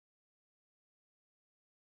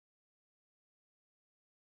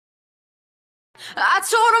I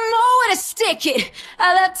told him oh where to stick it.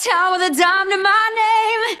 I left town with a dime to my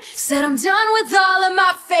name. Said I'm done with all of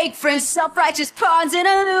my fake friends, self-righteous pawns in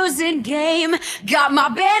a losing game. Got my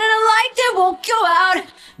band and a light that won't go out.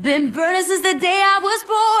 Been burning since the day I was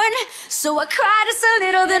born. So I cry just a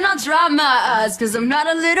little, then I'll dry my eyes, 'cause I'm not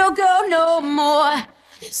a little girl no more.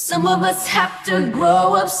 Some of us have to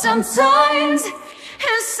grow up sometimes.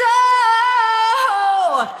 And so,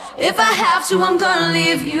 if I have to, I'm gonna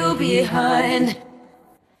leave you behind.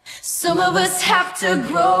 Some of us have to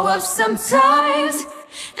grow up sometimes.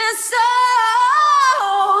 And so,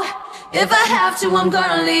 if I have to, I'm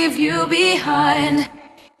gonna leave you behind.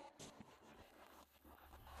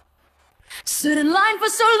 Stood in line for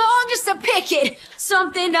so long just to pick it,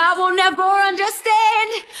 something I will never understand.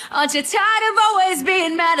 Aren't you tired of always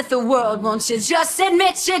being mad at the world? Won't you just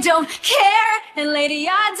admit you don't care? And lady,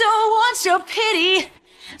 I don't want your pity,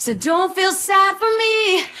 so don't feel sad for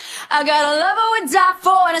me. I got a lover we'd die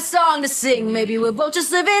for and a song to sing. Maybe we're both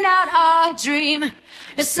just living out our dream.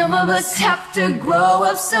 And some of us have to grow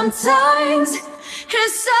up sometimes.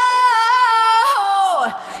 And so,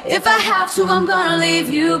 if I have to, I'm gonna leave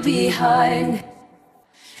you behind.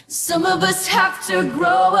 Some of us have to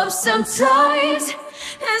grow up sometimes.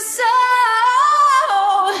 And so,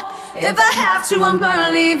 if I have to, I'm gonna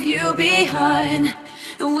leave you behind.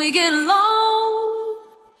 And we get along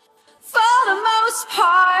for the most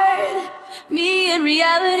part. Me and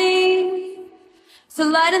reality, the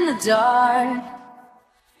light in the dark.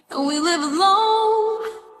 And we live alone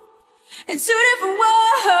in two different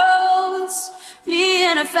worlds. Me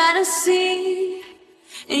and a fantasy,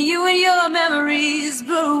 and you and your memories,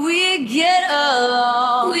 but we get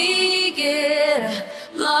along. We get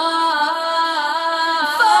along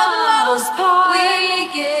for the most part. We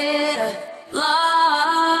get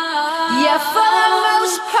along. Yeah, for the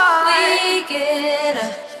most part. We get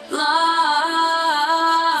along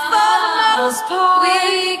for the most part. We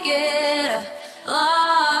get along.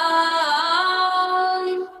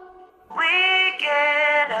 We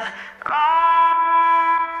get along.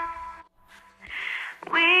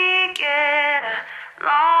 We get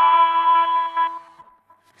along.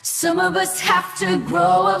 Some of us have to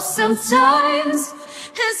grow up sometimes.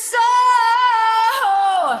 And so,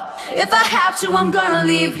 if I have to, I'm gonna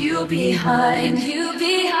leave you behind. You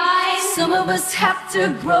behind. Some of us have to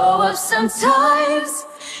grow up sometimes.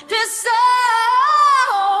 And so,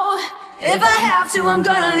 if I have to, I'm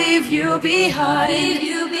gonna leave you behind. Leave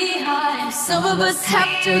you behind. Some of us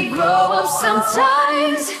have to grow up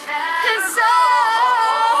sometimes. And so,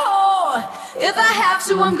 if I have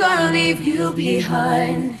to, I'm gonna leave you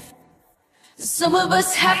behind. Some of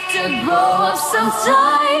us have to grow up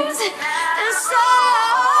sometimes. And so,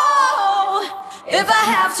 if I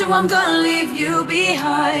have to, I'm gonna leave you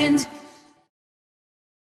behind.